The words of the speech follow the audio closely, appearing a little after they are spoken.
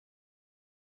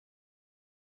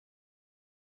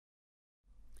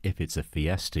If it's a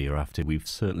Fiesta you're after, we've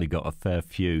certainly got a fair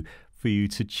few for you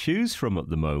to choose from at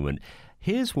the moment.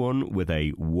 Here's one with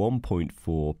a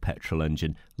 1.4 petrol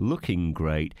engine, looking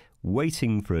great,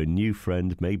 waiting for a new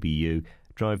friend, maybe you.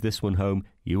 Drive this one home,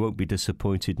 you won't be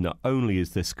disappointed. Not only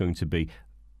is this going to be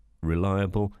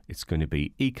reliable, it's going to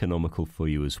be economical for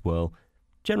you as well.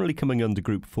 Generally coming under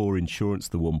Group 4 insurance,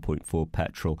 the 1.4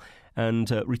 petrol,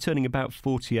 and returning about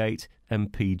 48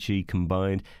 mpg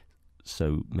combined.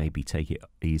 So maybe take it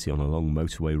easy on a long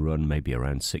motorway run, maybe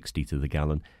around 60 to the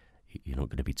gallon. You're not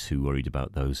going to be too worried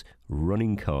about those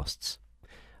running costs.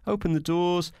 Open the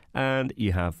doors and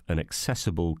you have an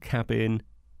accessible cabin.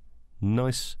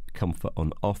 Nice comfort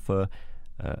on offer.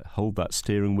 Hold that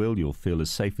steering wheel, you'll feel as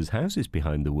safe as houses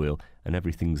behind the wheel, and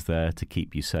everything's there to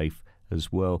keep you safe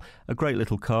as well. A great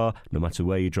little car, no matter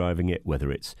where you're driving it,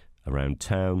 whether it's around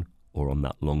town or on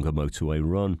that longer motorway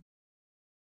run.